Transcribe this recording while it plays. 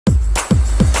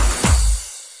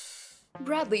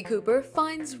Bradley Cooper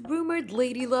finds rumored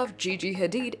lady love Gigi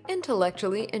Hadid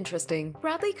intellectually interesting.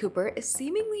 Bradley Cooper is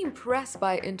seemingly impressed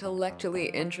by intellectually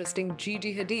interesting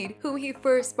Gigi Hadid, whom he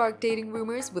first sparked dating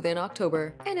rumors within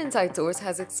October. An inside source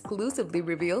has exclusively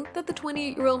revealed that the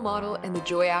 28-year-old model and the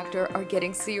Joy actor are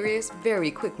getting serious very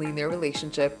quickly in their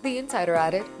relationship. The insider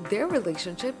added, their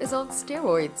relationship is on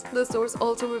steroids. The source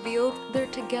also revealed they're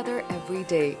together every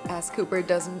day, as Cooper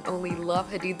doesn't only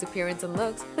love Hadid's appearance and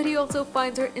looks, but he also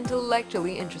finds her intellectually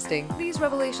interesting. These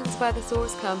revelations by the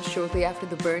source come shortly after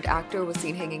the burnt actor was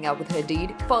seen hanging out with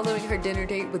Hadid, following her dinner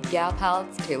date with gal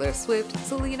pals Taylor Swift,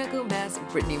 Selena Gomez,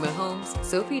 Brittany Mahomes,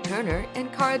 Sophie Turner,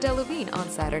 and Cara Delevingne on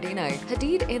Saturday night.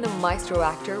 Hadid and the Maestro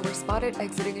actor were spotted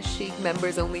exiting a chic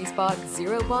members-only spot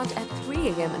Zero Bond at 3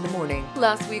 a.m. in the morning.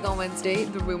 Last week on Wednesday,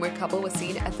 the rumored couple was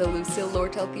seen at the Lucille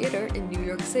Lortel Theater in New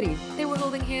York City. They were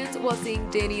holding hands while seeing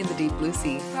Danny in the Deep Blue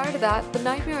Sea. Prior to that, the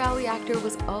Nightmare Alley actor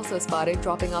was also spotted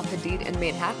dropping off Hadid in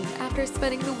Manhattan after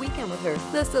spending the weekend with her.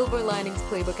 The Silver Linings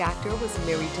Playbook actor was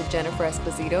married to Jennifer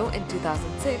Esposito in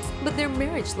 2006, but their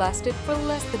marriage lasted for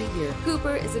less than a year.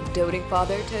 Cooper is a doting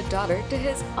father to a daughter to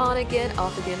his on-again,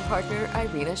 off-again partner,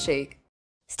 Irina Shayk.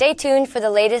 Stay tuned for the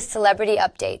latest celebrity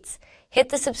updates. Hit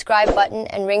the subscribe button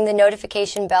and ring the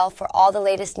notification bell for all the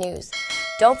latest news.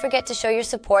 Don't forget to show your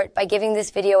support by giving this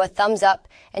video a thumbs up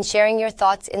and sharing your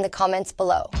thoughts in the comments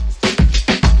below.